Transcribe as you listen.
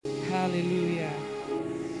Hallelujah.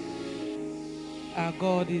 Our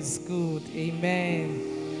God is good.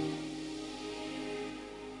 Amen.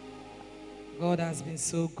 God has been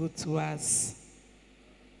so good to us.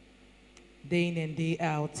 Day in and day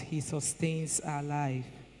out, He sustains our life.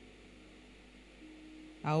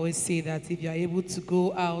 I always say that if you are able to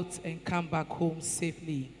go out and come back home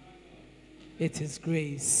safely, it is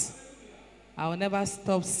grace. I will never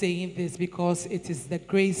stop saying this because it is the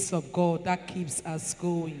grace of God that keeps us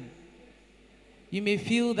going. You may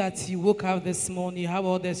feel that you woke up this morning, you have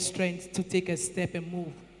all the strength to take a step and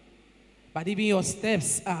move. But even your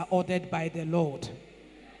steps are ordered by the Lord.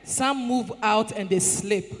 Some move out and they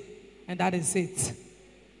slip, and that is it.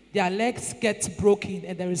 Their legs get broken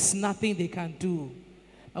and there is nothing they can do.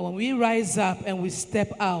 But when we rise up and we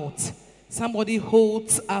step out, somebody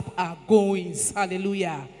holds up our goings.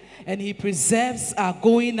 Hallelujah. And He preserves our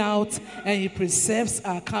going out and He preserves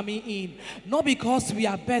our coming in. Not because we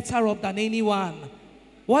are better off than anyone.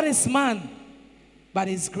 What is man? But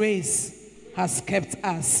His grace has kept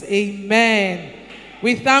us. Amen.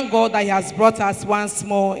 We thank God that He has brought us once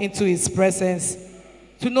more into His presence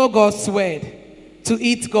to know God's word, to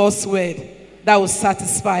eat God's word that will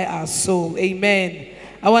satisfy our soul. Amen.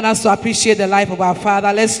 I want us to appreciate the life of our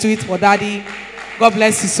Father. Let's do it for Daddy. God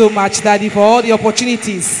bless you so much, Daddy, for all the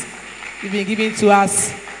opportunities You've been giving to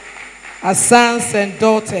us as sons and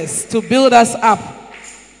daughters to build us up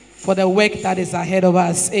for the work that is ahead of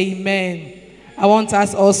us. Amen. I want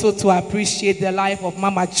us also to appreciate the life of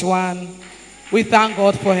Mama Chuan. We thank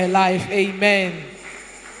God for her life. Amen.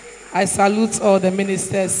 I salute all the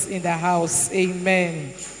ministers in the house.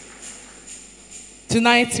 Amen.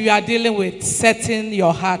 Tonight we are dealing with setting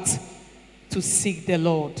your heart to seek the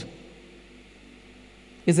Lord.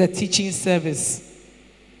 It's a teaching service.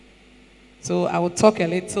 So I will talk a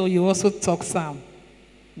little, you also talk some.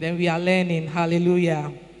 Then we are learning.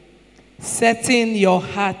 Hallelujah. Setting your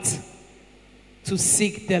heart to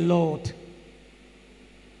seek the Lord.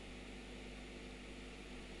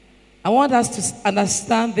 I want us to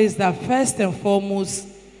understand this, that first and foremost,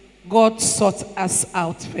 God sought us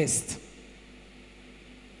out first.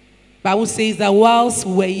 Bible says that whilst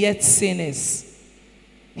we were yet sinners,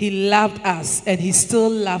 He loved us and He still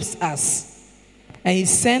loves us. And He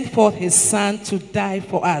sent forth His Son to die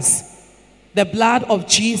for us. The blood of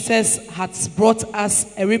Jesus has brought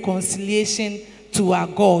us a reconciliation to our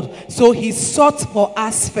God. So He sought for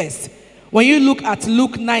us first. When you look at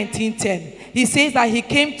Luke 19:10, He says that He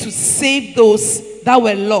came to save those that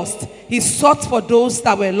were lost. He sought for those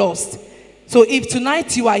that were lost. So if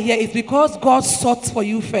tonight you are here, it's because God sought for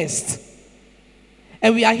you first.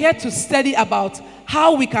 And we are here to study about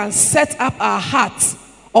how we can set up our hearts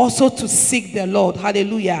also to seek the Lord.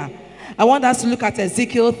 Hallelujah. I want us to look at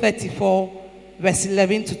Ezekiel 34, verse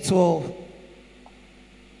 11 to 12.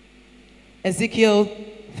 Ezekiel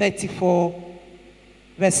 34,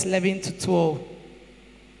 verse 11 to 12.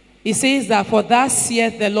 It says that, for thus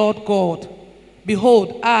saith the Lord God,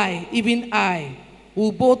 behold, I, even I,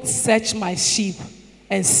 will both search my sheep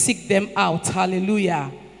and seek them out.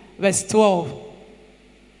 Hallelujah. Verse 12.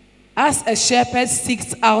 As a shepherd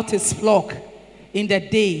seeks out his flock in the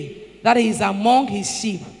day that he is among his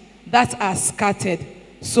sheep that are scattered,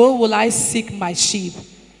 so will I seek my sheep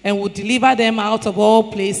and will deliver them out of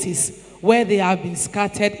all places where they have been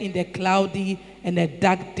scattered in the cloudy and the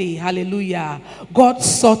dark day. Hallelujah. God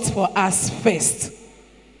sought for us first.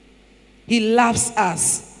 He loves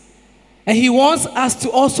us. And He wants us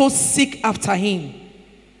to also seek after Him.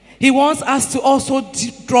 He wants us to also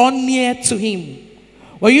draw near to Him.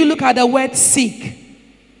 When you look at the word seek,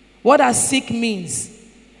 what does seek means?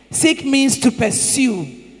 Seek means to pursue.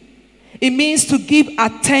 It means to give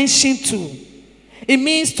attention to. It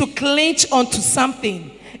means to cling onto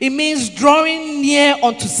something. It means drawing near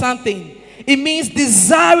onto something. It means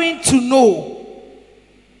desiring to know.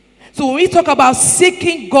 So when we talk about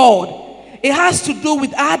seeking God, it has to do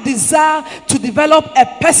with our desire to develop a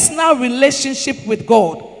personal relationship with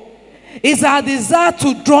God. It's our desire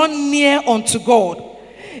to draw near unto God.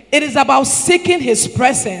 It is about seeking His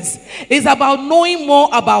presence. It is about knowing more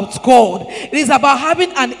about God. It is about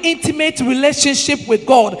having an intimate relationship with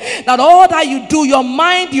God. That all that you do, your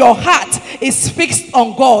mind, your heart is fixed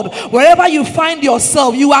on God. Wherever you find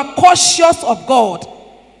yourself, you are cautious of God.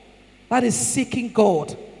 That is seeking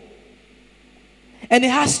God. And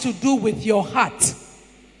it has to do with your heart.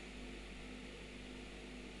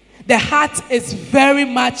 The heart is very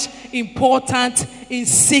much important in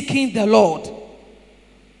seeking the Lord.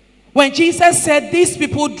 When Jesus said, these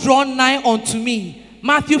people draw nigh unto me,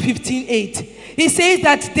 Matthew 15:8, He says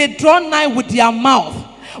that they draw nigh with their mouth.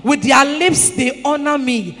 With their lips they honor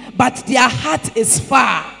me, but their heart is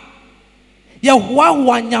far.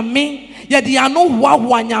 Yɛhoahoa nyame, yɛde ano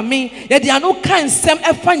hoahoa nyame, yɛde ano ka nsɛm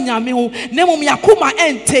ɛfa nyame ho, na mmom yɛakoma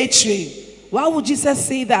ɛnte akyire. Why would Jesus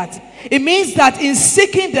say that? It means that in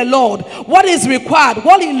seeking the Lord, what is required,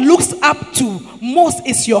 what he looks up to most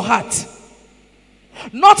is your heart.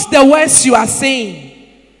 Not the words you are saying,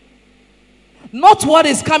 not what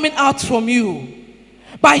is coming out from you,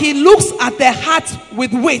 but he looks at the heart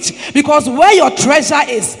with which, because where your treasure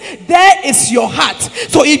is, there is your heart.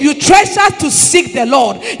 So if you treasure to seek the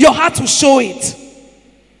Lord, your heart will show it.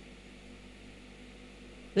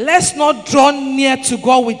 Let's not draw near to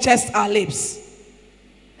God with just our lips,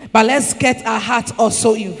 but let's get our heart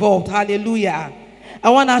also involved. Hallelujah. I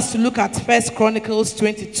want us to look at 1 Chronicles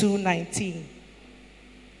 22:19.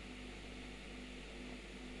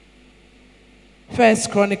 1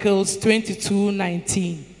 Chronicles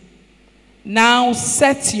 22:19. Now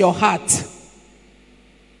set your heart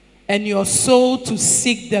and your soul to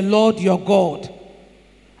seek the Lord your God.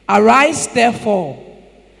 Arise therefore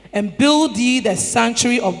and build ye the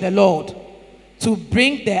sanctuary of the Lord, to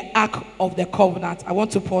bring the ark of the covenant. I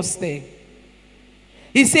want to pause there.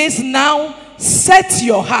 He says, now set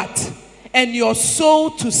your heart and your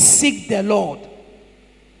soul to seek the Lord.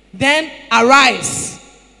 Then arise,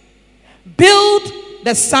 build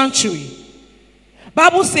the sanctuary.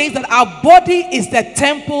 Bible says that our body is the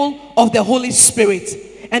temple of the Holy Spirit,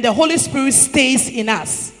 and the Holy Spirit stays in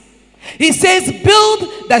us. He says,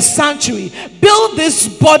 build the sanctuary, build this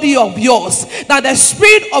body of yours, that the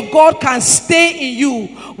Spirit of God can stay in you.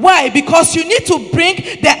 Why? Because you need to bring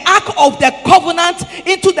the ark of the covenant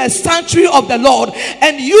into the sanctuary of the Lord,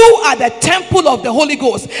 and you are the temple of the Holy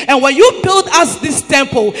Ghost. And when you build us this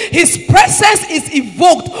temple, his presence is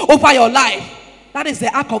evoked over your life. That is the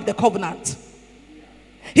ark of the covenant.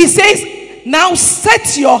 He says, now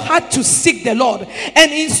set your heart to seek the Lord,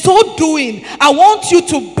 and in so doing, I want you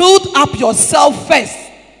to build up yourself first.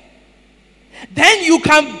 Then you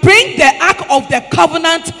can bring the ark of the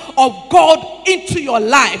covenant of God into your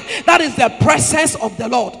life. That is the presence of the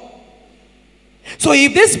Lord. So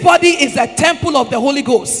if this body is a temple of the Holy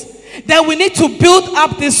Ghost, then we need to build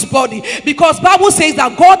up this body, because Bible says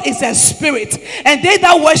that God is a spirit, and they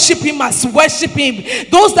that worship him must worship him.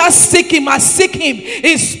 Those that seek him must seek him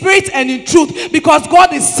in spirit and in truth, because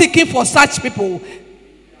God is seeking for such people.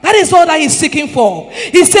 That is all that he's seeking for.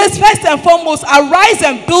 He says, first and foremost, arise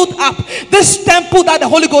and build up this temple that the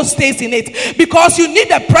Holy Ghost stays in it, because you need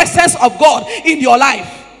the presence of God in your life.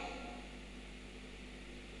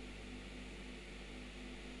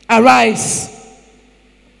 Arise,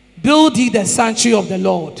 build ye the sanctuary of the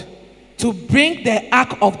Lord, to bring the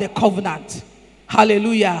ark of the covenant.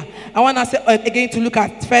 Hallelujah. I want us again to look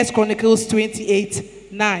at 1 Chronicles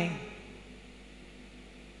 28:9.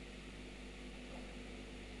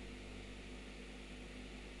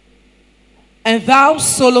 And thou,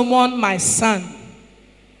 Solomon, my son,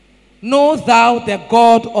 know thou the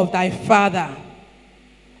God of thy father,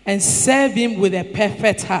 and serve him with a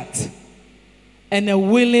perfect heart and a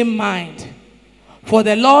willing mind. For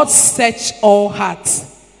the Lord search all hearts,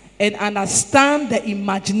 and understand the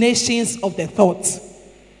imaginations of the thoughts.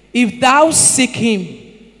 If thou seek him,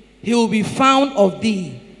 he will be found of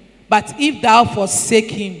thee. But if thou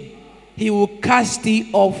forsake him, he will cast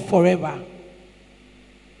thee off forever.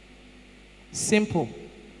 Simple.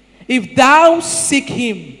 If thou seek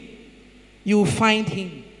him, you will find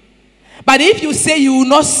him. But if you say you will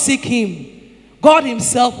not seek him, God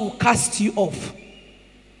himself will cast you off.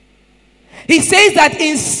 He says that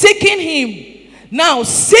in seeking him, now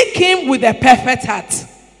seek him with a perfect heart.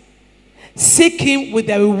 Seek him with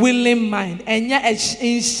a willing mind.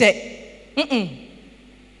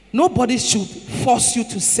 Nobody should force you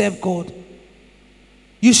to serve God.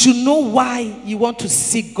 You should know why you want to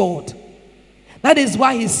seek God. That is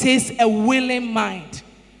why he says a willing mind,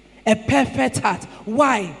 a perfect heart.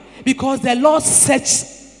 Why? Because the Lord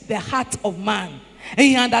searches the heart of man, and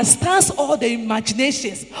he understands all the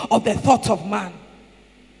imaginations of the thought of man.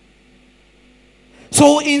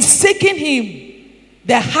 So in seeking him,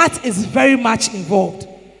 the heart is very much involved.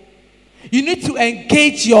 You need to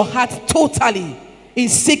engage your heart totally in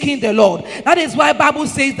seeking the Lord. That is why the Bible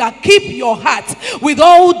says that keep your heart with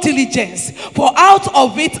all diligence, for out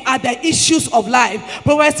of it are the issues of life.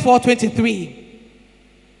 Proverbs 4:23.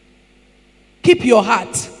 Keep your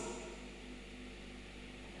heart.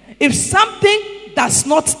 If something does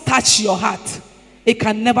not touch your heart, it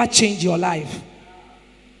can never change your life.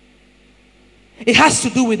 It has to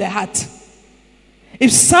do with the heart.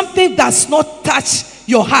 If something does not touch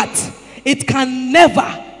your heart, it can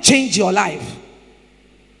never change your life.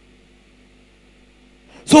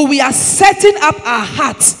 So we are setting up our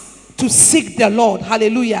hearts to seek the Lord.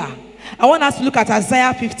 Hallelujah. I want us to look at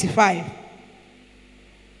Isaiah 55,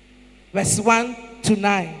 verse 1 to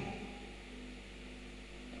 9.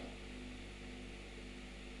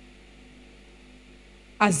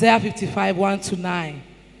 Isaiah 55, 1 to 9.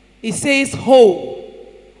 It says, ho,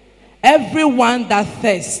 everyone that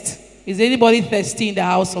thirsts. Is anybody thirsty in the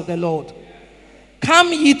house of the Lord?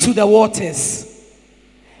 Come ye to the waters.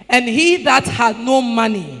 And he that had no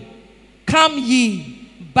money, come ye,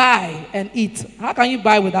 buy and eat. How can you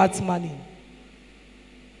buy without money?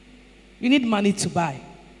 You need money to buy.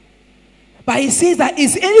 But he says that,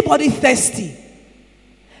 is anybody thirsty?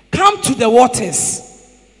 Come to the waters.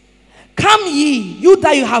 Come ye, you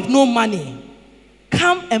that you have no money,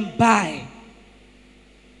 come and buy.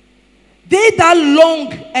 They that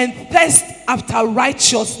long and thirst after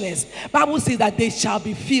righteousness, Bible says that they shall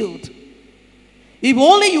be filled. If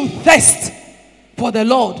only you thirst for the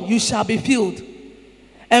Lord, you shall be filled.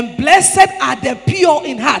 And blessed are the pure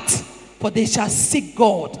in heart, for they shall seek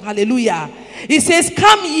God. Hallelujah. He says,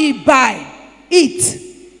 come ye buy,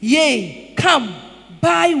 eat, yea, come,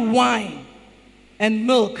 buy wine and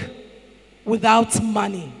milk without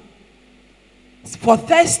money. For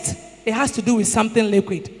thirst, it has to do with something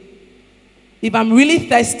liquid. If I'm really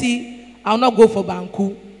thirsty, I'll not go for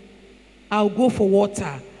banku. I'll go for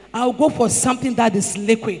water. I'll go for something that is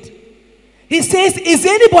liquid. He says, is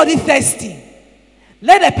anybody thirsty?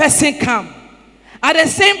 Let a person come. At the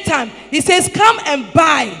same time, he says, come and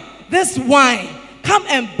buy this wine. Come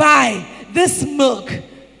and buy this milk.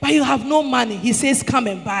 But you have no money. He says, come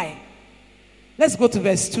and buy. Let's go to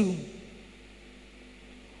verse 2.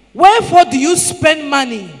 Wherefore do you spend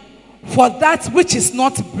money for that which is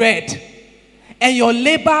not bread, and your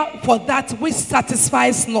labor for that which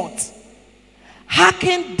satisfies not?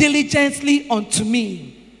 Hearken diligently unto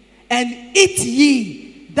me, and eat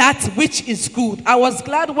ye that which is good. I was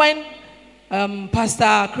glad when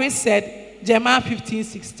Pastor Chris said, Jeremiah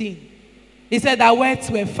 15:16. He said that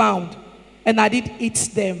words were found, and I did eat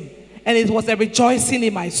them, and it was a rejoicing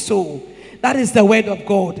in my soul. That is the word of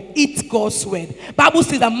God. Eat God's word. Bible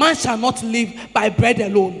says that man shall not live by bread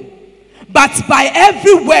alone, but by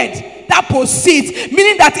every word that proceeds.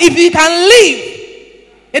 Meaning that if you can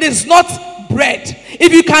live, it is not bread.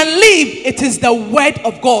 If you can live, it is the word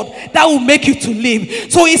of God that will make you to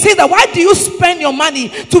live. So he says that, why do you spend your money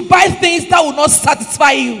to buy things that will not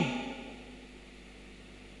satisfy you?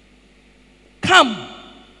 Come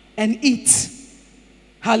and eat.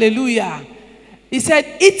 Hallelujah. He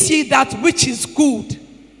said, eat ye that which is good,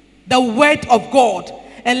 the word of God,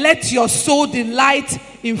 and let your soul delight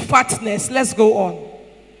in fatness. Let's go on.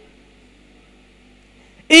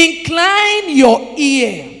 Incline your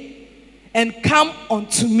ear and come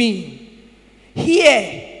unto me.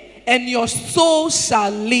 Hear, and your soul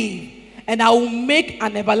shall live, and I will make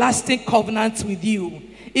an everlasting covenant with you,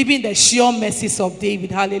 even the sure mercies of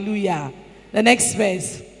David. Hallelujah. The next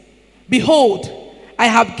verse. Behold, I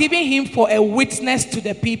have given him for a witness to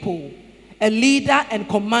the people, a leader and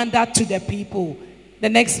commander to the people. The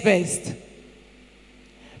next verse.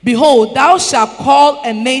 Behold, thou shalt call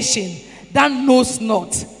a nation that knows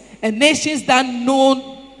not, and nations that know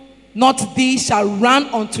not thee shall run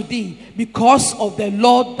unto thee, because of the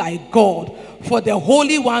Lord thy God, for the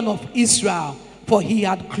Holy One of Israel, for he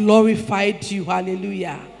had glorified you.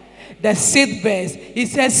 Hallelujah. The sixth verse, he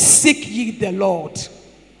says, seek ye the Lord.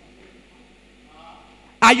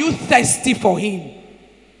 Are you thirsty for him?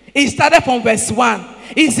 It started from verse 1.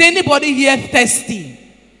 Is anybody here thirsty?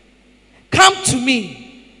 Come to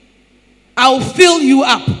me. I'll fill you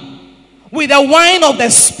up with the wine of the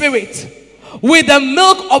Spirit, with the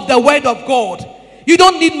milk of the word of God. You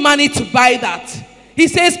don't need money to buy that. He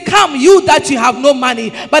says, come, you that you have no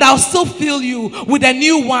money, but I'll still fill you with the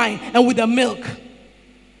new wine and with the milk.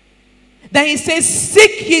 Then he says,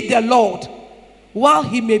 seek ye the Lord while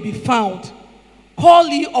he may be found. Call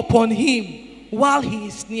ye upon him while he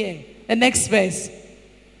is near. The next verse.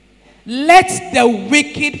 Let the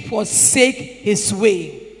wicked forsake his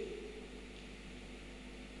way.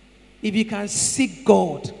 If you can seek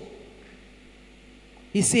God,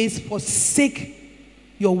 he says, forsake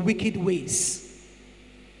your wicked ways,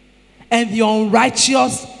 and the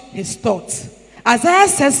unrighteous his thoughts. Isaiah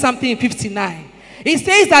says something in 59. He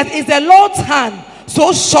says that is the Lord's hand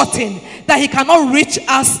so shortened that he cannot reach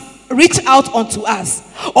out unto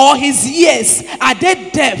us, or his ears are they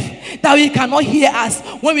deaf that he cannot hear us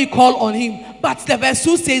when we call on him. But the verse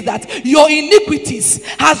 2 says that your iniquities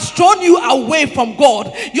has drawn you away from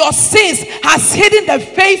God. Your sins has hidden the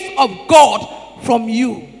face of God from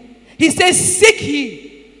you. He says, seek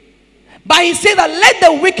ye. But he says that let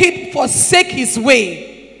the wicked forsake his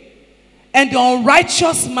way, and the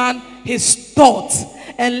unrighteous man his thoughts.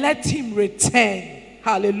 and let him return.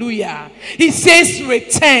 Hallelujah. He says,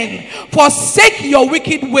 return, forsake your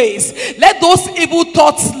wicked ways, let those evil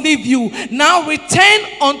thoughts leave you. Now return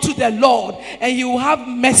unto the Lord, and he will have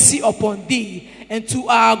mercy upon thee, and to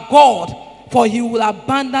our God, for he will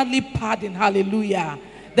abundantly pardon. Hallelujah.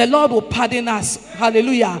 The Lord will pardon us.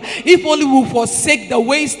 Hallelujah. If only we forsake the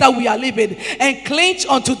ways that we are living and cling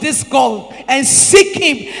unto this God and seek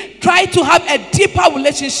him. Try to have a deeper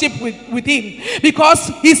relationship with him. Because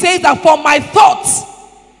he says that for my thoughts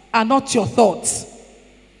are not your thoughts,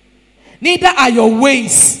 neither are your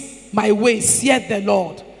ways my ways, yet the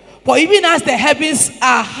Lord. For even as the heavens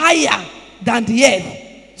are higher than the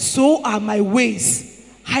earth, so are my ways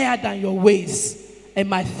higher than your ways, and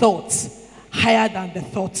my thoughts higher than the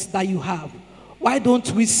thoughts that you have. Why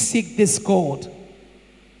don't we seek this God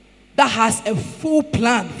that has a full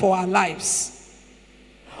plan for our lives?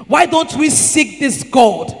 Why don't we seek this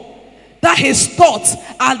God that his thoughts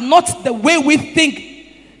are not the way we think,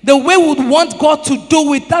 the way we would want God to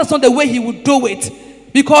do it? That's not the way he would do it.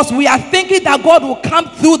 Because we are thinking that God will come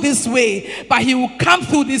through this way, but he will come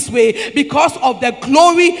through this way because of the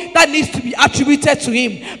glory that needs to be attributed to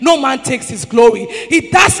him. No man takes his glory. He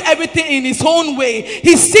does everything in his own way.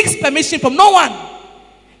 He seeks permission from no one.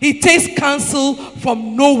 He takes counsel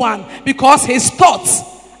from no one, because his thoughts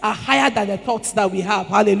are higher than the thoughts that we have.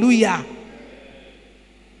 Hallelujah.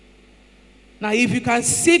 Now, if you can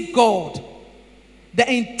seek God,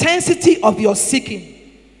 the intensity of your seeking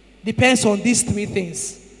depends on these three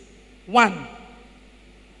things. One,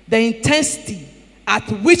 the intensity at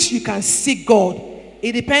which you can seek God,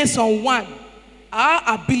 it depends on one, our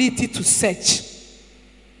ability to search.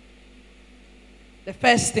 The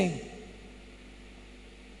first thing.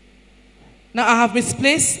 Now I have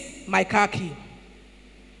misplaced my car key.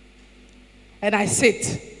 And I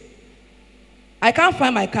sit. I can't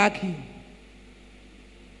find my car key.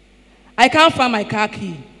 I can't find my car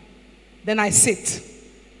key. Then I sit.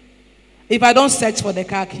 If I don't search for the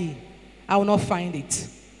car key, I will not find it.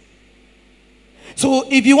 So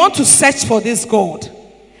if you want to search for this God,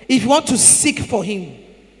 if you want to seek for him,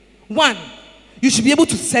 one, you should be able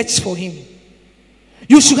to search for him.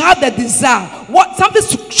 You should have the desire.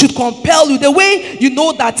 Something should compel you. The way you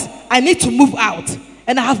know that I need to move out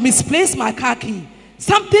and I have misplaced my car key.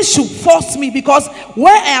 Something should force me, because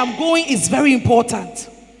where I am going is very important.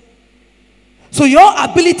 So your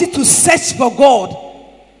ability to search for God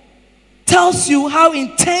tells you how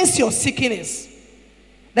intense your seeking is.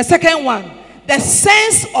 The second one, the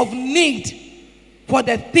sense of need for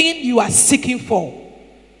the thing you are seeking for.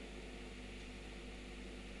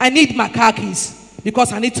 I need my car keys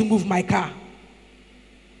because I need to move my car.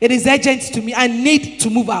 It is urgent to me. I need to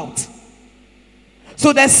move out.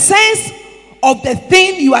 So the sense of the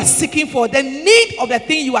thing you are seeking for, the need of the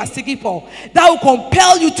thing you are seeking for, that will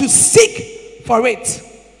compel you to seek for it.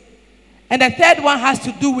 And the third one has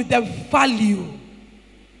to do with the value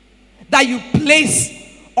that you place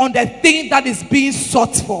on the thing that is being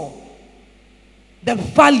sought for. The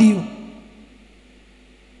value.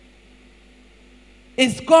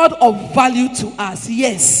 Is God of value to us?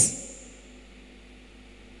 Yes.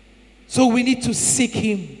 So we need to seek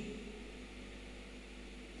him.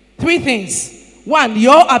 Three things. One,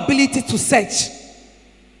 your ability to search.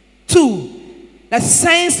 Two, the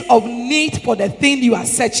sense of need for the thing you are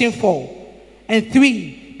searching for. And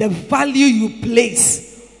three, the value you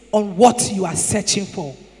place on what you are searching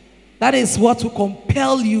for. That is what will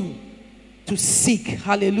compel you to seek.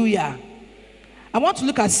 Hallelujah. I want to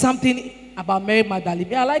look at something about Mary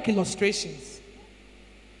Magdalene. I like illustrations.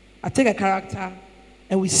 I take a character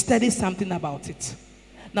and we study something about it.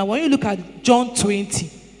 Now when you look at John 20,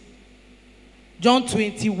 John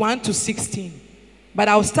 21 to 16, but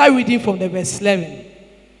I'll start reading from the verse 11.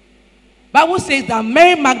 Bible says that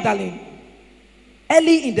Mary Magdalene,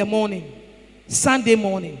 early in the morning, Sunday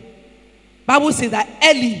morning. Bible says that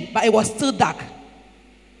early, but it was still dark.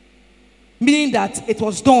 Meaning that it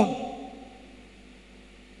was dawn.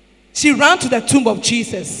 She ran to the tomb of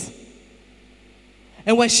Jesus.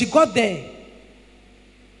 And when she got there,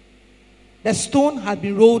 the stone had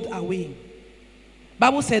been rolled away.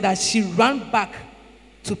 Bible said that she ran back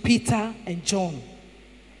to Peter and John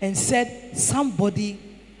and said, somebody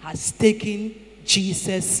has taken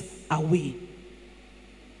Jesus away.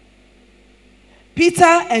 Peter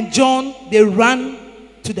and John, they ran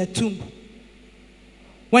to the tomb.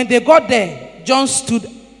 When they got there, John stood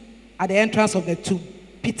at the entrance of the tomb.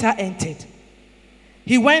 Peter entered.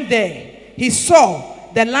 He went there. He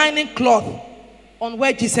saw the linen cloth on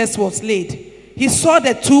where Jesus was laid. He saw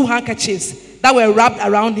the two handkerchiefs that were wrapped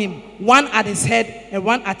around him, one at his head and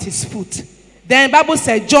one at his foot. Then the Bible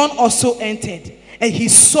said John also entered. and he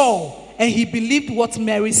saw and he believed what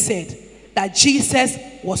Mary said, that Jesus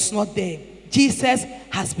was not there. Jesus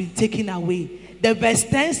has been taken away. The verse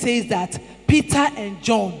 10 says that Peter and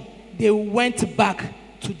John, they went back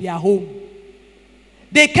to their home.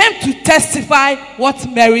 They came to testify what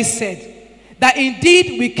Mary said, that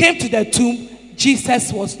indeed we came to the tomb,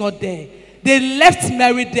 Jesus was not there. They left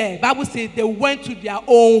Mary there. The Bible says they went to their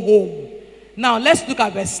own home. Now let's look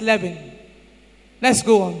at verse 11. Let's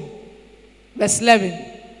go on. Verse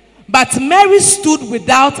 11. But Mary stood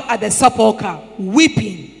without at the sepulchre,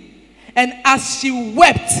 weeping. And as she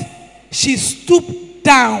wept, she stooped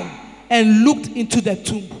down and looked into the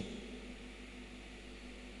tomb.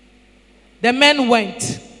 The men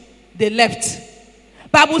went. They left.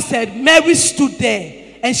 Bible said Mary stood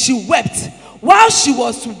there and she wept. While she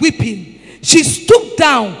was weeping, she stooped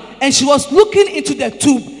down and she was looking into the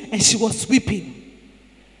tomb and she was weeping.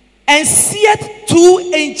 And seeth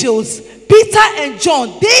two angels, Peter and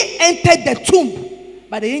John. They entered the tomb,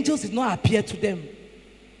 but the angels did not appear to them.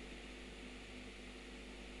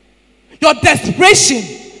 Your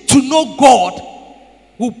desperation to know God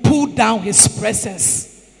will pull down his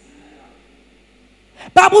presence.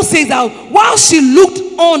 Bible says that while she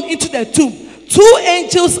looked on into the tomb, two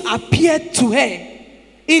angels appeared to her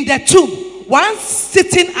in the tomb. One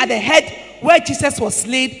sitting at the head where Jesus was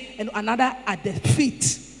laid, and another at the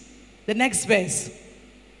feet. The next verse.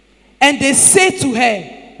 And they say to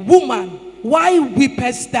her, Woman, why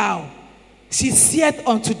weepest thou? She said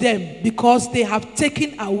unto them, Because they have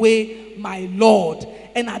taken away my Lord,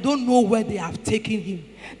 and I don't know where they have taken him.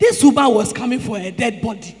 This woman was coming for a dead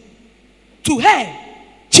body. To her,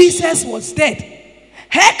 Jesus was dead.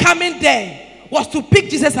 Her coming there was to pick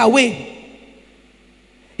Jesus away.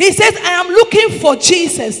 He says, I am looking for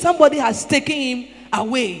Jesus. Somebody has taken him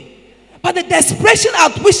away. But the desperation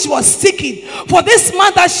at which she was seeking for this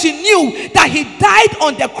man that she knew that he died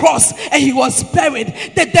on the cross and he was buried,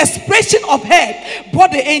 the desperation of her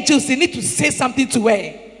brought the angels. They need to say something to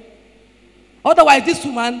her. Otherwise, this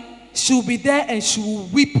woman, she will be there and she will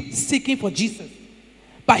weep seeking for Jesus.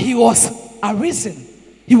 But he was arisen.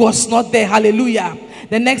 He was not there. Hallelujah.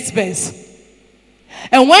 The next verse.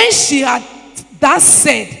 And when she had thus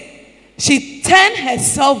said, she turned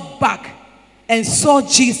herself back and saw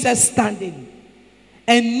Jesus standing,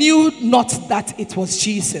 and knew not that it was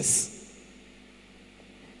Jesus.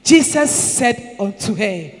 Jesus said unto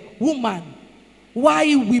her, Woman, why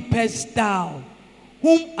weepest thou?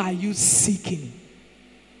 Whom are you seeking?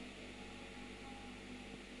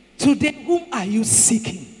 Today, whom are you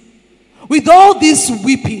seeking? With all this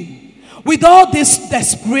weeping, with all this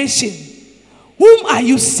desperation, whom are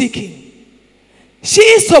you seeking? She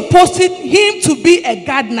is supposing him to be a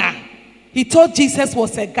gardener. He thought Jesus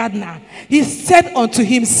was a gardener. He said unto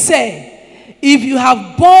him, Sir, if you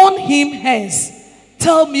have borne him hence,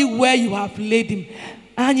 tell me where you have laid him.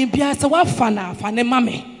 And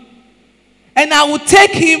I will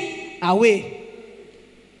take him away.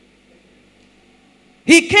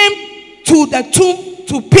 He came to the tomb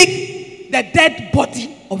to pick the dead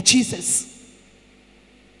body of Jesus.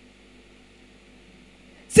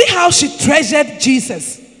 See how she treasured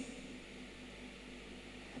Jesus.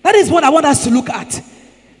 That is what I want us to look at.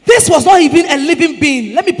 This was not even a living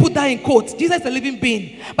being. Let me put that in quotes. Jesus is a living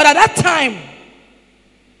being. But at that time,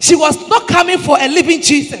 she was not coming for a living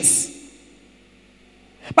Jesus.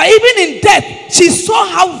 But even in death, she saw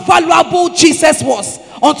how valuable Jesus was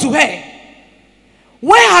unto her.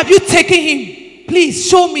 Where have you taken him? Please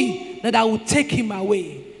show me that I will take him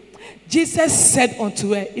away. Jesus said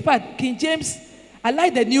unto her, in fact, King James, I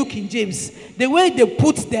like the New King James, the way they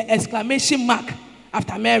put the exclamation mark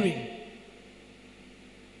after Mary.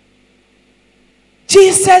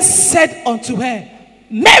 Jesus said unto her,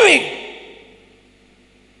 Mary.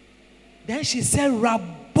 Then she said,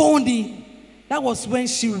 Rabboni. That was when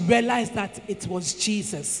she realized that it was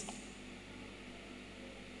Jesus.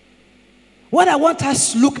 What I want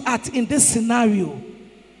us to look at in this scenario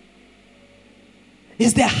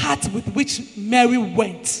is the heart with which Mary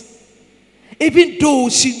went. Even though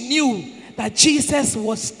she knew that Jesus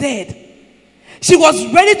was dead, she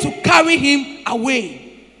was ready to carry him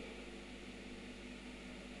away.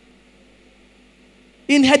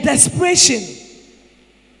 In her desperation,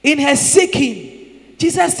 in her seeking,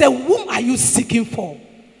 Jesus said, whom are you seeking for?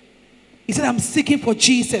 He said, I'm seeking for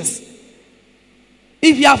Jesus.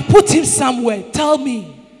 If you have put him somewhere, tell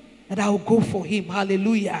me and I will go for him.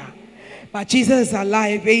 Hallelujah. But Jesus is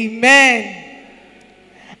alive. Amen.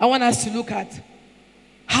 I want us to look at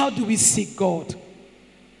how do we seek God?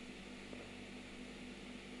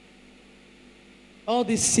 All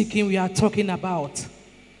this seeking we are talking about.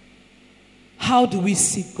 How do we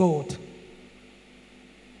seek God?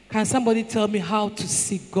 Can somebody tell me how to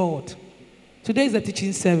seek God? Today is the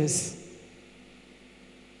teaching service.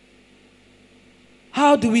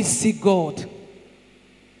 How do we seek God?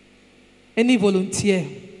 Any volunteer?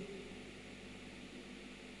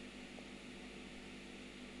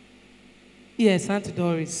 Yes, Auntie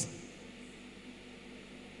Doris.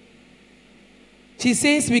 She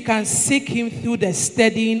says we can seek him through the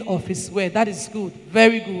studying of his word. That is good.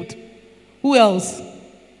 Very good. Who else?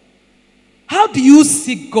 How do you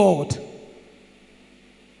seek God?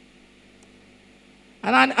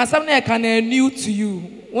 And as something I can new to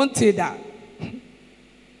you, won't say that.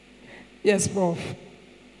 Yes, Prof.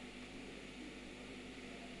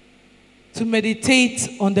 To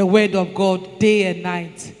meditate on the word of God day and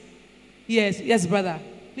night. Yes, brother.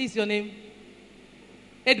 Please, your name?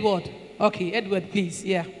 Edward. Okay, Edward, please.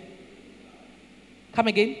 Yeah. Come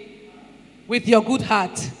again. With your good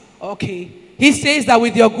heart. Okay. He says that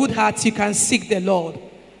with your good heart you can seek the Lord.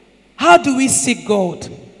 How do we seek God?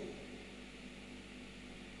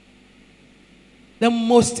 The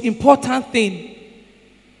most important thing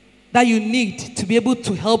that you need to be able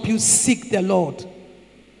to help you seek the Lord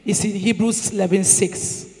is in Hebrews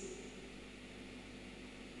 11:6.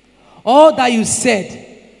 All that you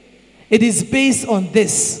said, it is based on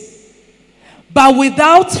this. But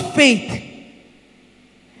without faith,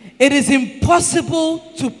 it is impossible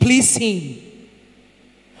to please him.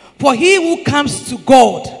 For he who comes to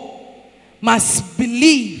God must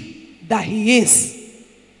believe that he is,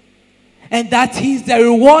 and that he is the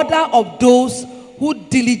rewarder of those who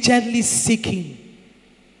diligently seek him.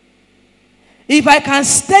 If I can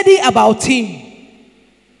study about him,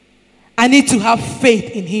 I need to have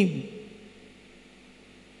faith in him.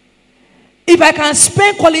 If I can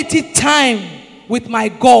spend quality time with my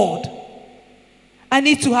God, I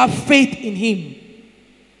need to have faith in him.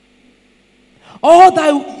 All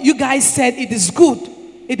that you guys said, it is good.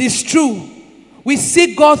 It is true. We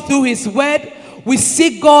seek God through his word. We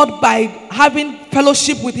seek God by having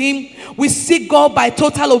fellowship with him. We seek God by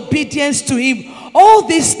total obedience to him. All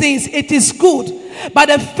these things, it is good. But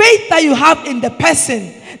the faith that you have in the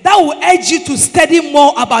person, that will urge you to study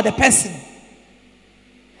more about the person.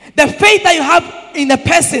 The faith that you have in the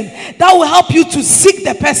person, that will help you to seek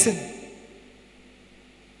the person.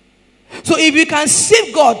 So if you can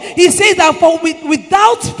seek God, he says that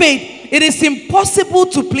without faith, it is impossible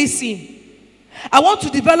to please him. I want to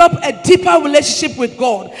develop a deeper relationship with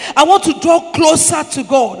God. I want to draw closer to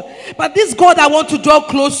God. But this God I want to draw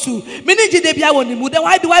close to, then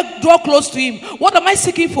why do I draw close to him? What am I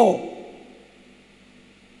seeking for?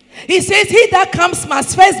 He says, he that comes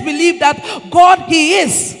must first believe that God he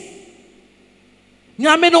is.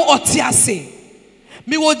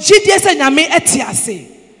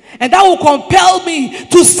 And that will compel me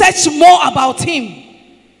to search more about him.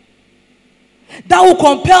 That will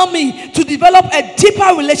compel me to develop a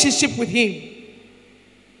deeper relationship with him.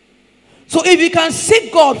 So if you can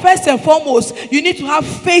seek God, first and foremost, you need to have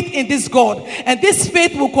faith in this God. And this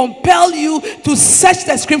faith will compel you to search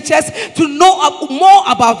the scriptures to know more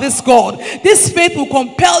about this God. This faith will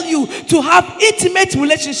compel you to have intimate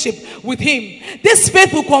relationship with him. This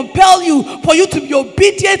faith will compel you for you to be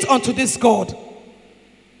obedient unto this God.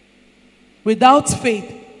 Without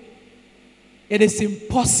faith, it is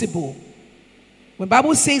impossible. When the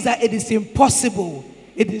Bible says that it is impossible,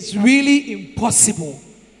 it is really impossible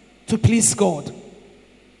to please God.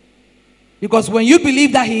 Because when you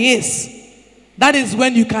believe that he is, that is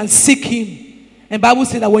when you can seek him. And the Bible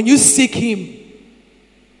says that when you seek him,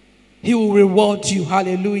 he will reward you.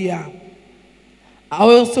 Hallelujah. I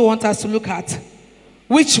also want us to look at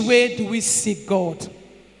which way do we seek God?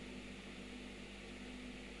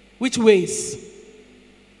 Which ways?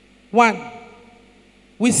 One,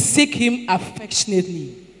 we seek him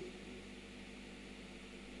affectionately.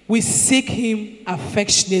 We seek him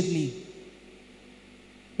affectionately.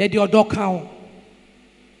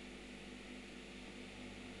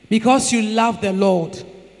 Because you love the Lord,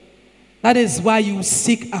 that is why you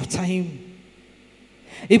seek after him.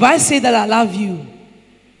 If I say that I love you,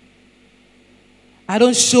 I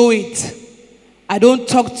don't show it. I don't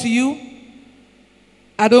talk to you.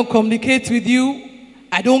 I don't communicate with you.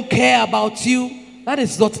 I don't care about you. That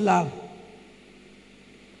is not love.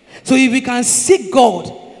 So if we can seek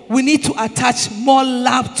God, we need to attach more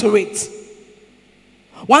love to it.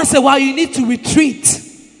 Once in a while, you need to retreat.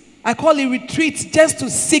 I call it retreat, just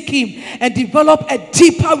to seek him and develop a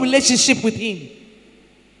deeper relationship with him.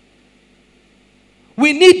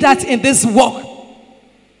 We need that in this walk.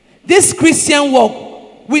 This Christian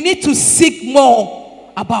walk, we need to seek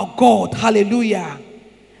more about God. Hallelujah.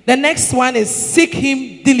 The next one is seek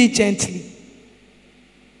him diligently.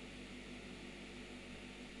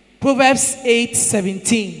 Proverbs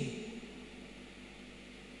 8:17.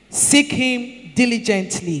 Seek him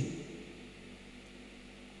diligently.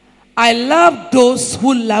 I love those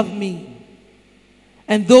who love me,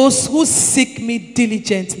 and those who seek me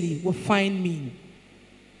diligently will find me.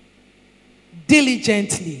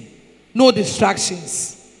 Diligently. No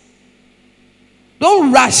distractions.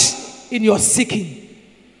 Don't rush in your seeking.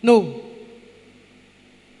 No.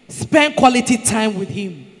 Spend quality time with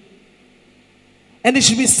him. And it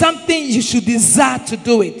should be something you should desire to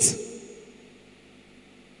do it.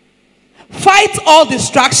 Fight all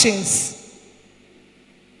distractions.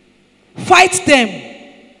 Fight them.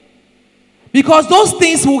 Because those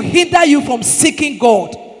things will hinder you from seeking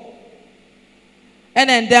God. And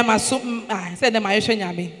then them I said them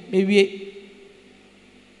maybe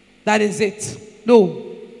that is it.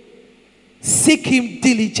 No. Seek him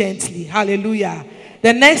diligently. Hallelujah.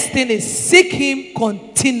 The next thing is seek him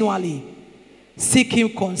continually. Seek him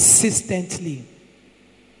consistently.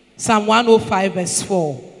 Psalm 105 verse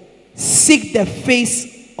 4. Seek the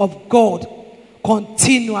face of God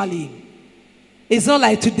continually. It's not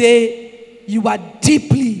like today you are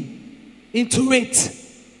deeply into it.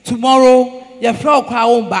 Tomorrow you're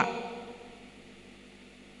back.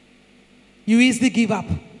 You easily give up.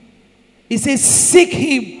 It says seek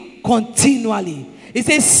him continually. It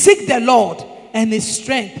says seek the Lord and his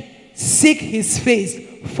strength. Seek his face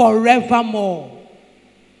forevermore.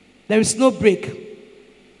 There is no break.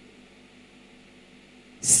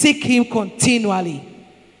 Seek him continually.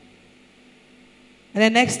 And the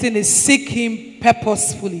next thing is seek him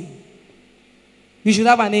purposefully. You should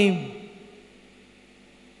have an aim.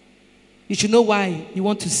 You should know why you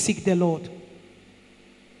want to seek the Lord.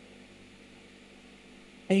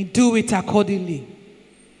 And do it accordingly.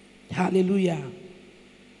 Hallelujah.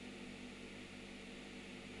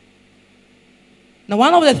 Now,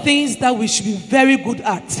 one of the things that we should be very good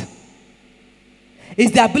at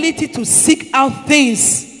is the ability to seek out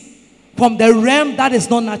things from the realm that is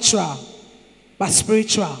not natural, but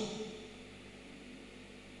spiritual.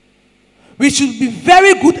 We should be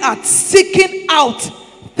very good at seeking out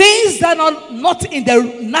things that are not in the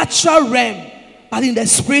natural realm, but in the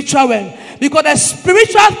spiritual realm. Because the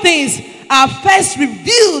spiritual things are first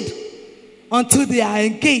revealed until they are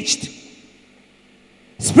engaged.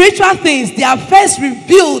 Spiritual things, they are first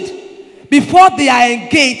revealed before they are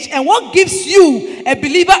engaged. And what gives you, a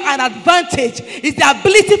believer, an advantage is the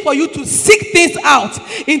ability for you to seek things out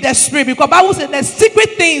in the spirit. Because the Bible says the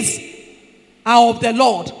secret things are of the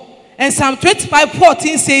Lord. And Psalm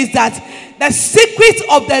 25:14 says that the secret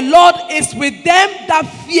of the Lord is with them that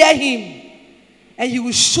fear him, and he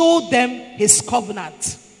will show them his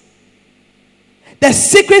covenant. The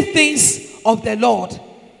secret things of the Lord.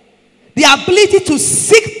 The ability to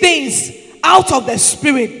seek things out of the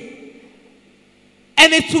spirit.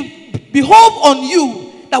 And it will behold on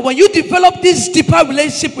you that when you develop this deeper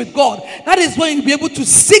relationship with God, that is when you'll be able to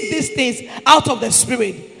seek these things out of the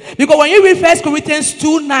spirit. Because when you read 1 Corinthians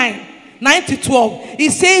 2:9-12,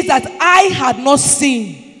 it says that eye had not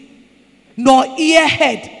seen, nor ear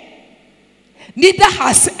heard, neither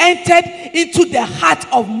has entered into the heart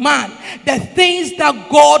of man the things that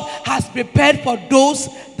God has prepared for those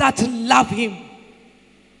that love him.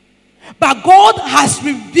 But God has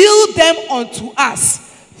revealed them unto us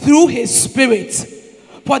through his spirit.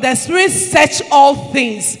 For the spirit searches all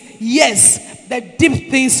things, yes, the deep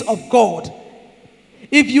things of God.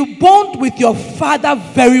 If you bond with your father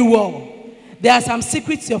very well, there are some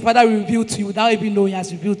secrets your father will reveal to you without even knowing he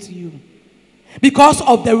has revealed to you. Because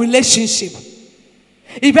of the relationship.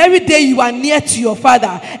 If every day you are near to your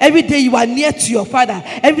father, every day you are near to your father,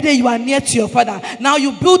 every day you are near to your father, now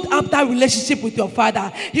you build up that relationship with your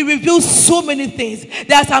father. He reveals so many things.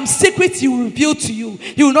 There are some secrets he will reveal to you.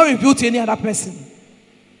 He will not reveal to any other person.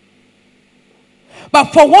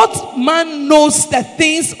 But for what man knows the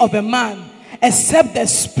things of a man, except the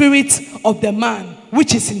spirit of the man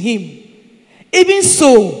which is in him? Even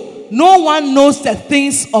so, no one knows the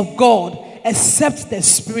things of God except the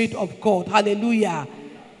spirit of God. Hallelujah.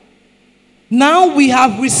 Now we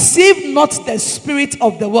have received not the spirit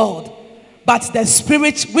of the world, but the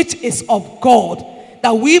spirit which is of God,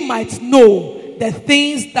 that we might know the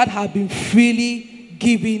things that have been freely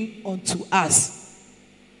given unto us.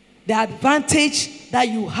 The advantage that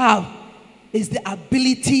you have is the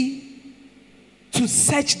ability to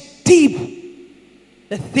search deep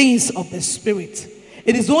the things of the spirit.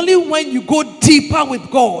 It is only when you go deeper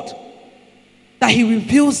with God that he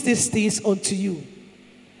reveals these things unto you.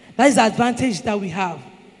 That is the advantage that we have.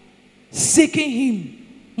 Seeking him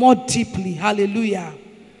more deeply. Hallelujah.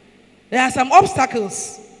 There are some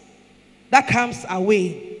obstacles that comes our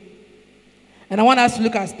way. And I want us to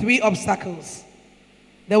look at 3 obstacles.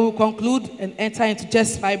 Then we'll conclude and enter into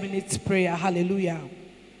just 5 minutes prayer. Hallelujah.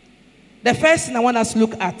 The first thing I want us to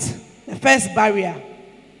look at, the first barrier,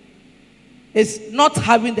 is not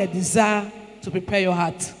having the desire to prepare your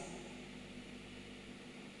heart.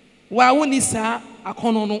 Wa wonisa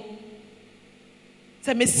akono no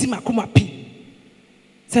se mesi makoma pi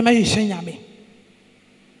se me hwehwe nyame.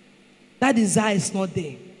 That desire is not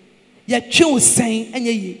there. You twe sen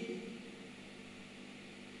enye ye.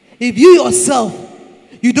 If you yourself,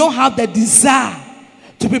 you don't have the desire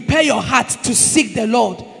to prepare your heart to seek the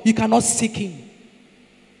Lord, you cannot seek him.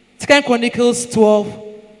 2 Chronicles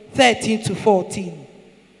 12:13-14.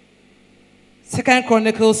 2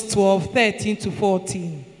 Chronicles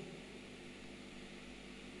 12:13-14.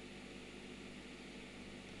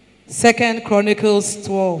 2 Chronicles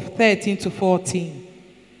 12:13-14.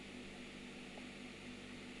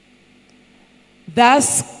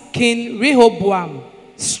 Thus King Rehoboam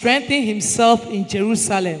strengthened himself in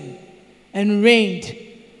Jerusalem and reigned.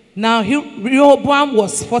 Now Rehoboam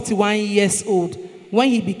was 41 years old when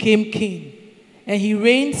he became king, and he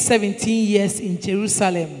reigned 17 years in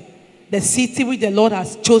Jerusalem, the city which the Lord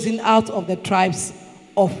has chosen out of the tribes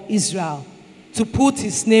of Israel, to put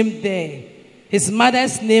his name there. His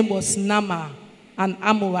mother's name was Naamah, an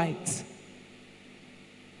Amorite.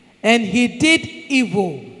 And he did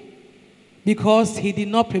evil because he did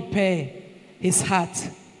not prepare his heart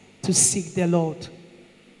to seek the Lord.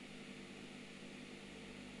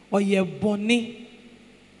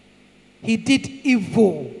 He did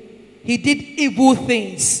evil. He did evil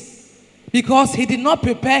things because he did not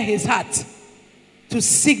prepare his heart to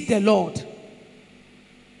seek the Lord.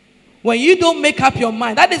 When you don't make up your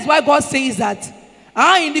mind, that is why God says that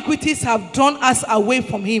our iniquities have drawn us away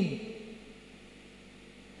from him.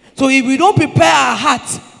 So if we don't prepare our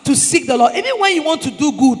heart to seek the Lord, even when you want to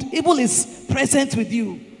do good, evil is present with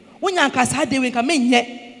you.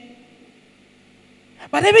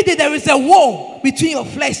 But every day there is a war between your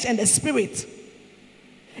flesh and the spirit.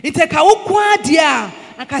 It take a dia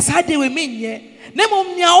and kasade we mean Nemo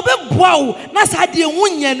nya obeboa na sade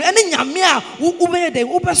wunye no ene nyame a ube de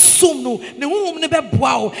ubesum no ne wum ne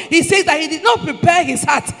beboa. He says that he did not prepare his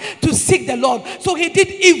heart to seek the Lord, so he did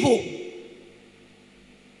evil.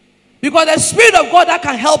 Because the Spirit of God that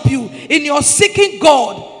can help you in your seeking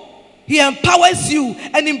God, he empowers you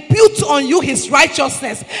and imputes on you his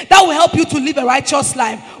righteousness that will help you to live a righteous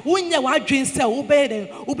life. The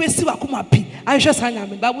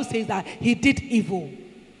Bible says that he did evil.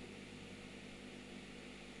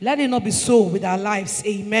 Let it not be so with our lives.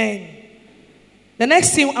 Amen. The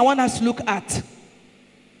next thing I want us to look at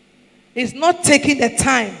is not taking the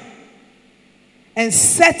time and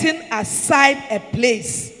setting aside a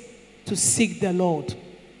place to seek the Lord.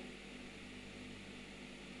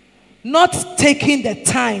 Not taking the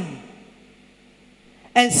time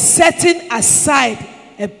and setting aside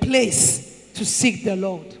a place to seek the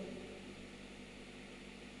Lord.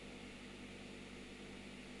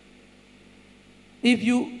 If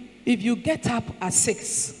you get up at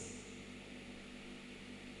 6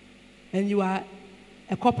 and you are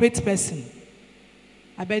a corporate person,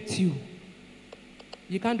 I bet you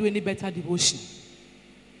can't do any better devotion.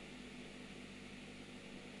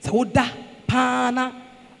 So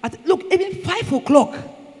look, even 5 o'clock,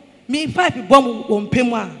 me 5 won't pay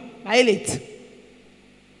more. I late.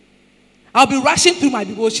 I'll be rushing through my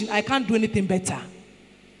devotion. I can't do anything better.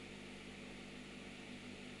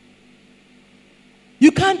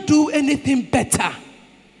 You can't do anything better.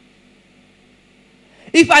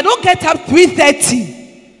 If I don't get up 3:30,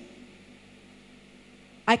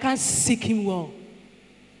 I can't seek him well.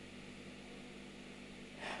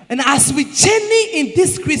 And as we journey in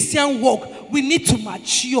this Christian walk, we need to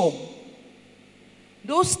mature.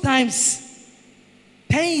 Those times,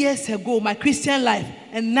 10 years ago, my Christian life,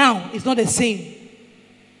 and now it's not the same.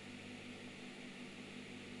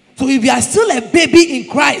 So if you are still a baby in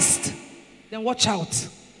Christ, then watch out.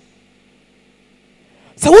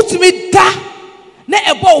 So what to me da na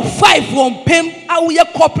about 5 on pem a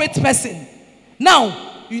corporate person.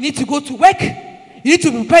 Now you need to go to work. You need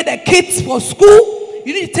to prepare the kids for school.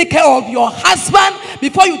 You need to take care of your husband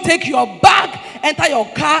before you take your bag, enter your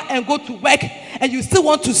car and go to work. And you still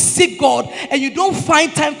want to seek God, and you don't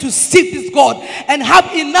find time to seek this God and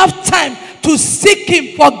have enough time to seek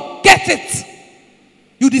him. Forget it.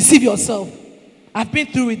 You deceive yourself. I've been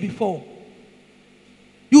through it before.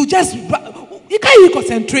 You can't even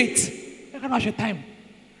concentrate. You can't have your time.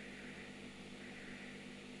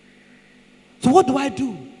 So what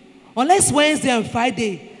do? Unless Wednesday and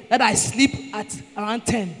Friday that I sleep at around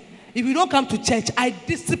 10. If you don't come to church, I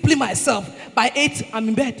discipline myself. By 8, I'm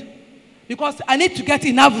in bed. because I need to get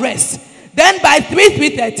enough rest. Then by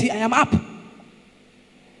 3:30, I am up.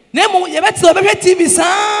 Nemo, you better TV,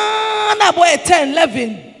 son, boy, 10,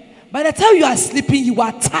 11. By the time you are sleeping, you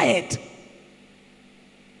are tired.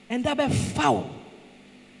 And that be foul.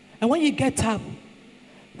 And when you get up,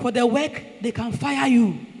 for the work, they can fire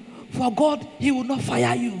you. For God, He will not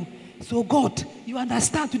fire you. So God, you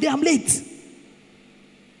understand, today I'm late.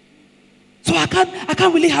 So I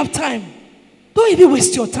can't really have time. Don't even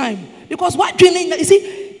waste your time. Because what training, you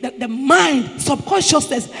see, the mind,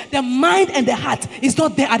 subconsciousness, the mind and the heart is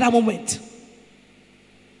not there at that moment.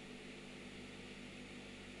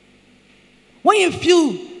 When you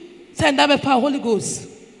feel, send that power, Holy Ghost.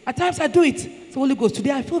 At times I do it. So Holy Ghost,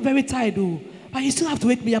 today I feel very tired, though. But you still have to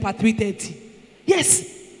wake me up at 3:30. Yes,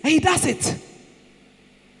 and He does it.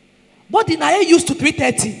 What did I use to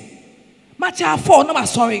 3:30? Match 4, no, I'm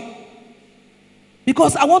sorry.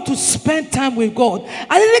 Because I want to spend time with God.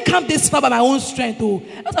 I didn't come this far by my own strength. Oh.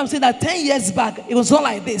 That's why I'm saying that 10 years back, it was not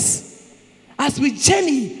like this. As we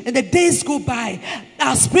journey and the days go by,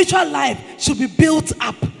 our spiritual life should be built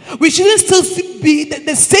up. We shouldn't still be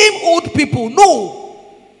the same old people. No.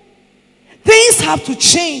 Things have to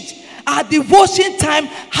change. Our devotion time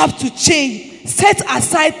have to change. Set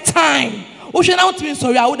aside time.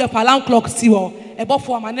 Sorry, I would have alarm clock. That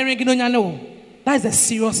is a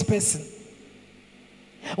serious person.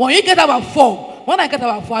 When you get about 4, when I get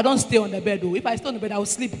about 4, I don't stay on the bed. Though. If I stay on the bed, I will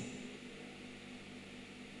sleep.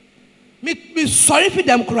 Me sorry for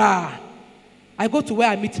them cry. I go to where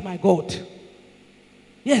I meet my God.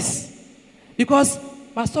 Yes. Because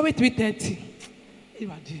my story 3:30.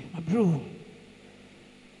 My bro.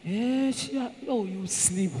 Oh, you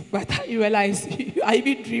sleep. By the time you realize you are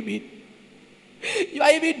even dreaming. You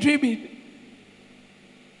are even dreaming.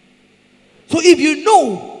 So if you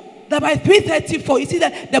know that by 3:34, you see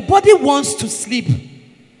that the body wants to sleep.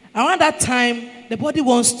 Around that time, the body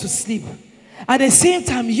wants to sleep. At the same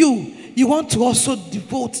time, you want to also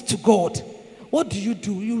devote to God. What do?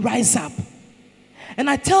 You rise up. And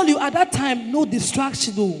I tell you, at that time, no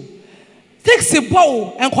distraction. No. 6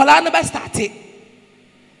 ball and Kola never started.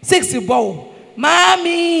 6 ball.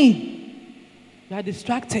 Mommy, you are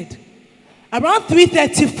distracted. Around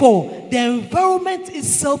 3:34, the environment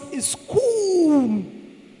itself is cool.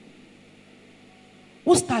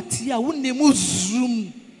 We start here, we name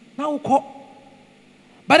Zoom. Now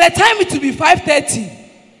by the time it will be 5:30,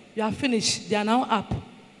 you are finished. They are now up.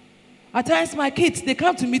 At times, my kids, they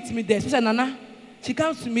come to meet me there. Especially Nana, she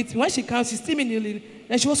comes to meet me. When she comes, she sees me kneeling.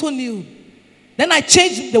 Then she also kneel. Then I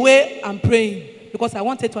change the way I'm praying because I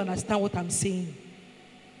wanted to understand what I'm saying.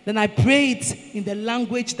 Then I pray it in the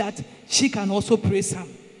language that she can also pray some.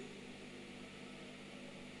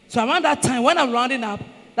 So around that time, when I'm rounding up,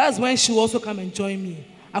 that's when she will also come and join me.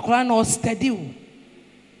 I call her steady.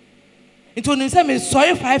 Until they say,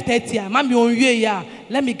 sorry, 5:30, mommy on you,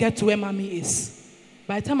 let me get to where mommy is.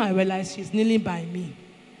 By the time I realize she's kneeling by me,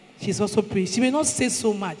 she's also praying. She may not say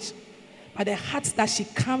so much, but the heart that she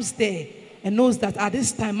comes there and knows that at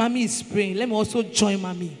this time, mommy is praying. Let me also join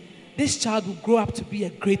mommy. This child will grow up to be a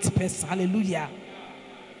great person. Hallelujah.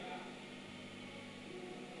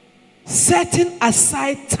 Setting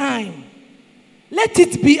aside time. Let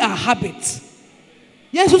it be a habit.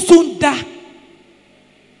 Yes, soon da.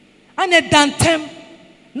 And a dantem,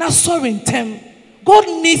 not sorry tem. God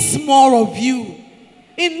needs more of you.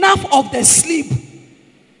 Enough of the sleep.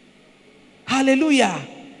 Hallelujah.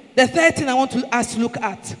 The third thing I want us to look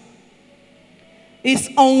at is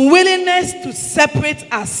unwillingness to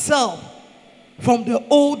separate ourselves from the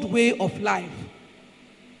old way of life.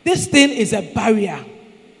 This thing is a barrier.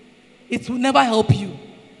 It will never help you.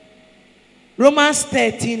 Romans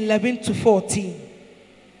 13:11-14.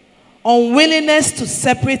 Unwillingness to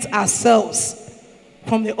separate ourselves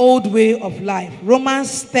from the old way of life.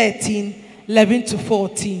 Romans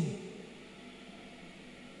 13:11-14.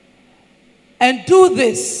 And do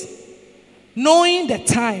this, knowing the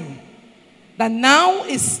time, that now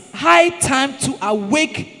is high time to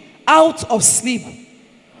awake out of sleep.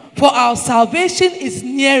 For our salvation is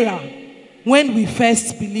nearer when we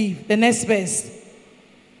first believe. The next verse.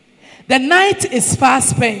 The night is far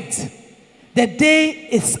spent. The day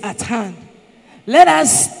is at hand. Let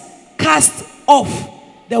us cast off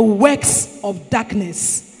the works of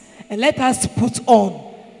darkness and let us put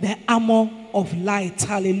on the armor of light.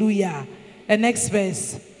 Hallelujah. The next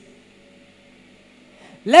verse.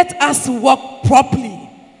 Let us walk properly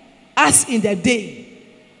as in the day,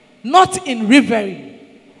 not in revelry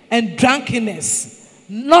and drunkenness,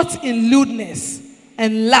 not in lewdness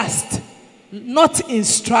and lust, not in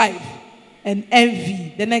strife and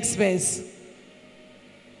envy. The next verse.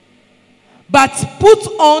 But put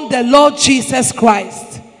on the Lord Jesus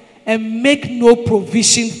Christ and make no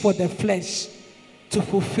provision for the flesh to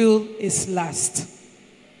fulfill its lust.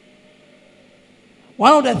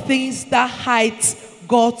 One of the things that hides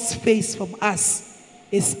God's face from us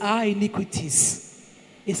is our iniquities,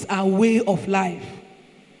 is our way of life.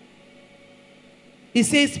 He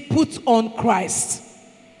says, put on Christ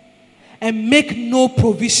and make no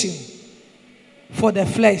provision for the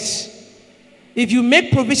flesh. If you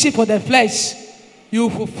make provision for the flesh, you will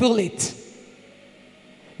fulfill it.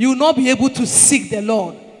 You will not be able to seek the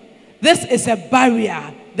Lord. This is a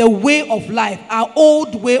barrier, the way of life, our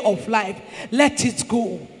old way of life. Let it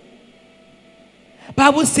go.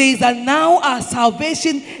 Bible says that now our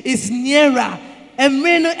salvation is nearer.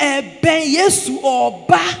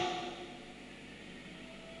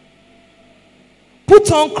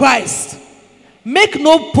 Put on Christ. Make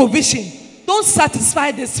no provision. Don't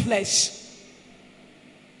satisfy this flesh.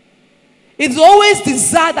 It's always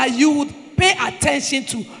desired that you would pay attention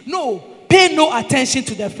to. No, pay no attention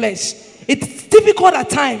to the flesh. It's difficult at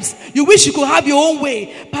times. You wish you could have your own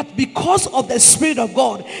way. But because of the Spirit of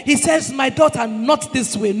God, He says, my daughter, not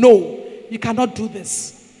this way. No, you cannot do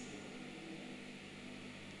this.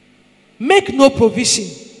 Make no provision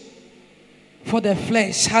for the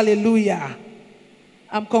flesh. Hallelujah.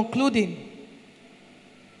 I'm concluding.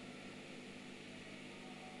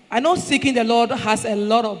 I know seeking the Lord has a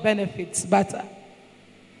lot of benefits, but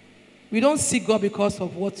we don't seek God because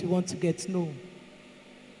of what we want to get. No.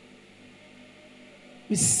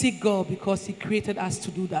 We seek God because He created us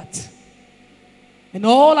to do that. And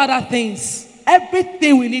all other things,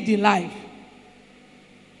 everything we need in life,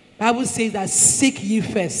 the Bible says that seek ye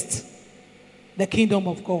first the kingdom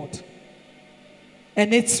of God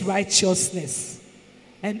and its righteousness.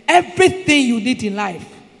 And everything you need in life,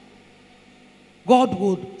 God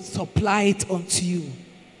will supply it unto you.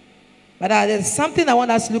 But there's something I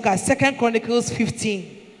want us to look at. 2 Chronicles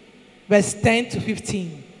 15, verse 10 to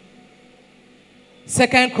 15. 2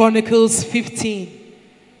 Chronicles 15,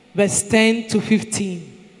 verse 10 to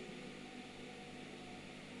 15.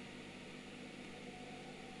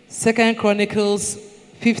 2 Chronicles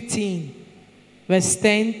 15, verse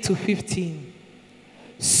 10 to 15.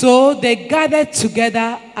 So they gathered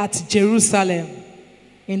together at Jerusalem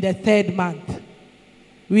in the 3rd month.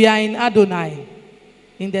 We are in Adonai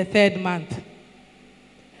in the 3rd month.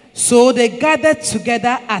 So they gathered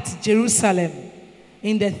together at Jerusalem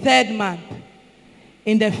in the 3rd month,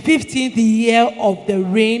 in the 15th year of the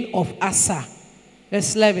reign of Asa.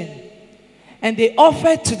 Verse 11. And they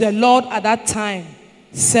offered to the Lord at that time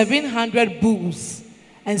 700 bulls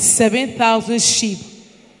and 7,000 sheep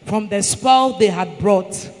from the spoil they had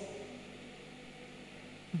brought.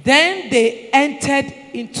 Then they entered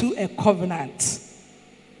into a covenant.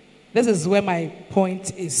 This is where my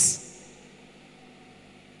point is.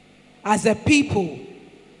 As a people,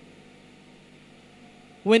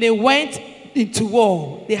 when they went into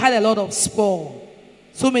war, they had a lot of spoil.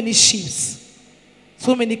 So many sheep,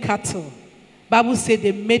 so many cattle. Bible said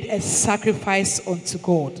they made a sacrifice unto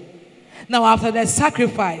God. Now after the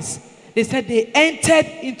sacrifice, they said they entered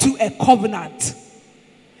into a covenant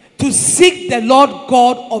to seek the Lord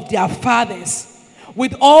God of their fathers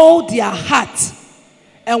with all their heart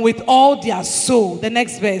and with all their soul. The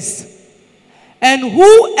next verse. And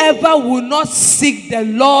whoever will not seek the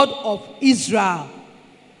Lord of Israel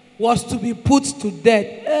was to be put to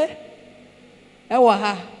death.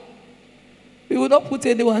 We will not put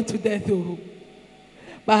anyone to death.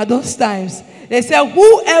 But at those times, they said,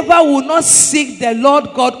 whoever will not seek the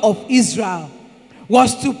Lord God of Israel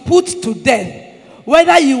was to put to death.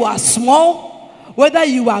 Whether you are small, whether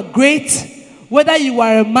you are great, whether you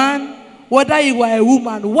are a man, whether you are a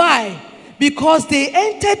woman. Why? Because they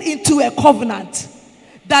entered into a covenant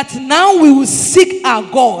that now we will seek our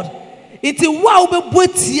God. Then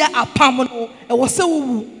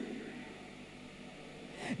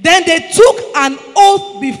they took an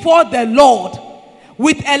oath before the Lord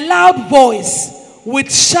with a loud voice,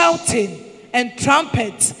 with shouting and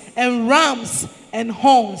trumpets and rams and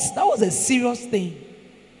horns. That was a serious thing.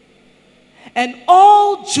 And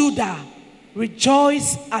all Judah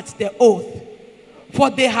rejoiced at the oath, for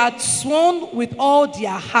they had sworn with all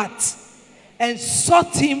their heart and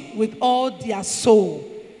sought him with all their soul.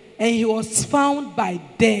 And he was found by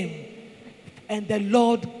them, and the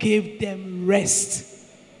Lord gave them rest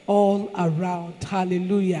all around.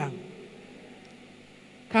 Hallelujah.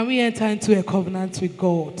 Can we enter into a covenant with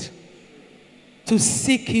God to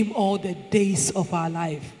seek him all the days of our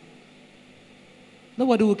life?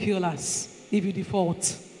 Nobody will kill us if you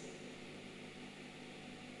default.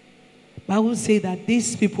 Bible says that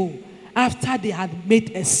these people, after they had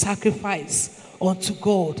made a sacrifice unto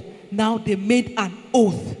God, now they made an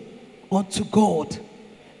oath unto God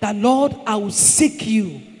that, Lord, I will seek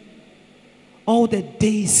you all the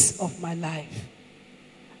days of my life.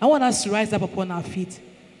 I want us to rise up upon our feet.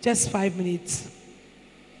 Just 5 minutes.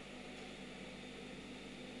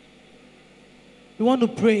 We want to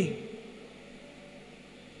pray.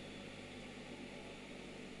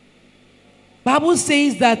 Bible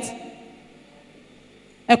says that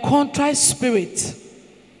a contrite spirit,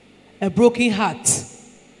 a broken heart,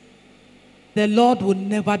 the Lord will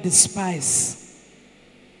never despise.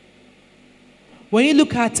 When you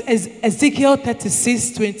look at Ezekiel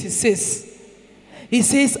 36:26, he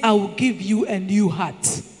says, I will give you a new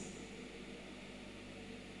heart.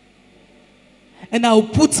 And I will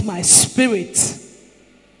put my spirit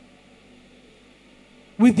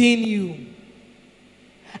within you.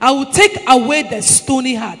 I will take away the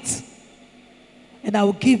stony heart, and I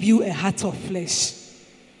will give you a heart of flesh.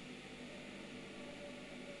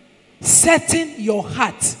 Setting your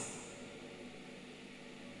heart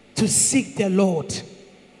to seek the Lord.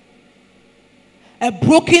 A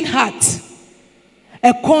broken heart,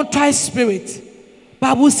 a contrite spirit,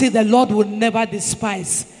 Bible says the Lord will never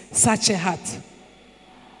despise such a heart.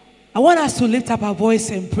 I want us to lift up our voice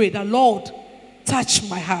and pray that, Lord, touch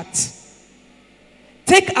my heart.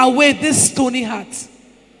 Take away this stony heart.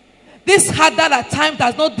 This heart that at times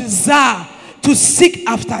does not desire to seek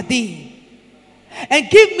after thee. And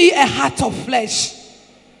give me a heart of flesh.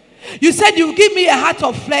 You said you will give me a heart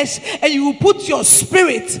of flesh and you will put your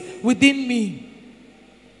spirit within me.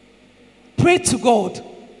 Pray to God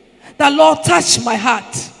that, Lord, touch my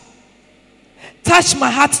heart. Touch my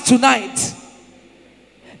heart tonight.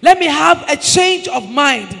 Let me have a change of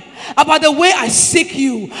mind about the way I seek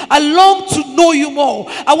you. I long to know you more.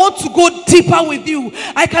 I want to go deeper with you.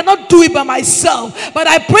 I cannot do it by myself. But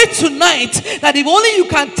I pray tonight that if only you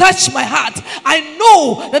can touch my heart, I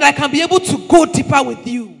know that I can be able to go deeper with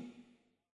you.